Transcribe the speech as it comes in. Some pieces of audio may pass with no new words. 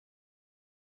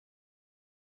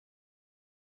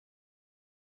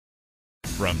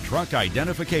From truck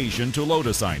identification to load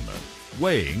assignment,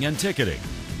 weighing and ticketing,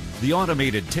 the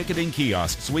automated ticketing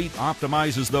kiosk suite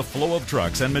optimizes the flow of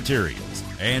trucks and materials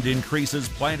and increases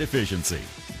plant efficiency.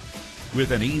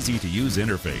 With an easy-to-use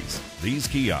interface, these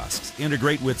kiosks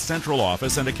integrate with central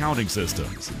office and accounting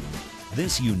systems.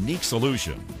 This unique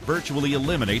solution virtually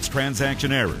eliminates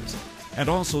transaction errors and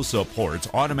also supports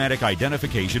automatic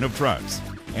identification of trucks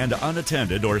and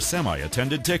unattended or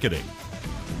semi-attended ticketing.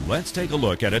 Let's take a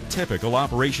look at a typical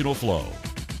operational flow.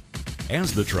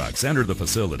 As the trucks enter the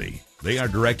facility, they are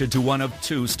directed to one of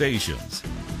two stations.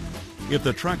 If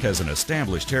the truck has an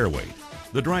established tare weight,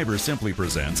 the driver simply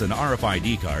presents an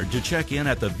RFID card to check in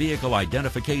at the vehicle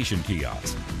identification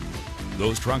kiosk.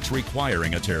 Those trucks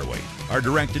requiring a tare weight are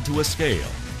directed to a scale,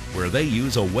 where they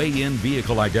use a weigh-in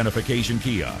vehicle identification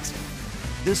kiosk.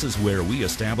 This is where we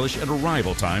establish an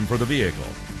arrival time for the vehicle.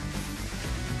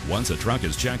 Once a truck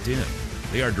is checked in,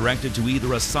 they are directed to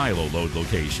either a silo load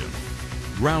location,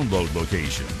 ground load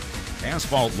location,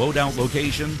 asphalt loadout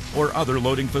location, or other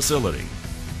loading facility.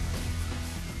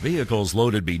 Vehicles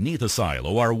loaded beneath a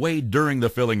silo are weighed during the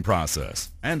filling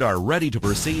process and are ready to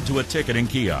proceed to a ticketing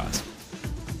kiosk.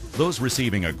 Those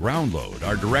receiving a ground load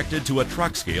are directed to a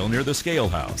truck scale near the scale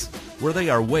house, where they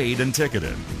are weighed and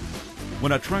ticketed.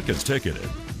 When a truck is ticketed,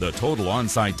 the total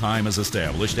on-site time is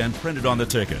established and printed on the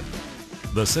ticket.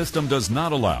 The system does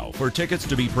not allow for tickets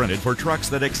to be printed for trucks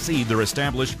that exceed their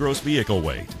established gross vehicle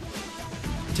weight.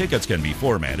 Tickets can be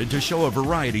formatted to show a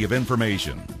variety of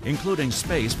information, including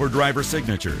space for driver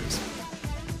signatures.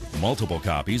 Multiple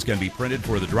copies can be printed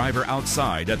for the driver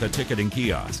outside at the ticketing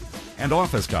kiosk, and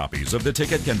office copies of the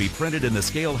ticket can be printed in the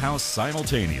scale house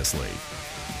simultaneously.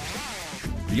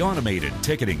 The automated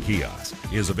ticketing kiosk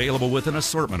is available with an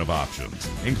assortment of options,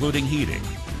 including heating,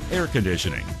 air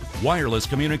conditioning, wireless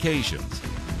communications,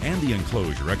 and the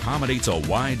enclosure accommodates a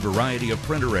wide variety of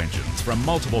printer engines from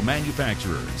multiple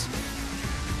manufacturers.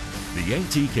 The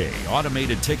ATK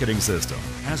automated ticketing system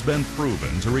has been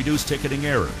proven to reduce ticketing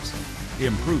errors,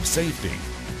 improve safety,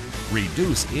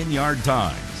 reduce in-yard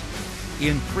times,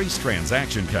 increase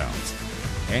transaction counts,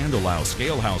 and allow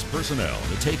scalehouse personnel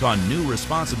to take on new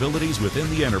responsibilities within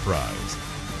the enterprise.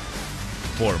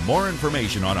 For more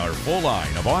information on our full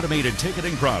line of automated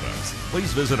ticketing products,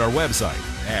 please visit our website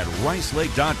at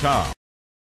ricelake.com.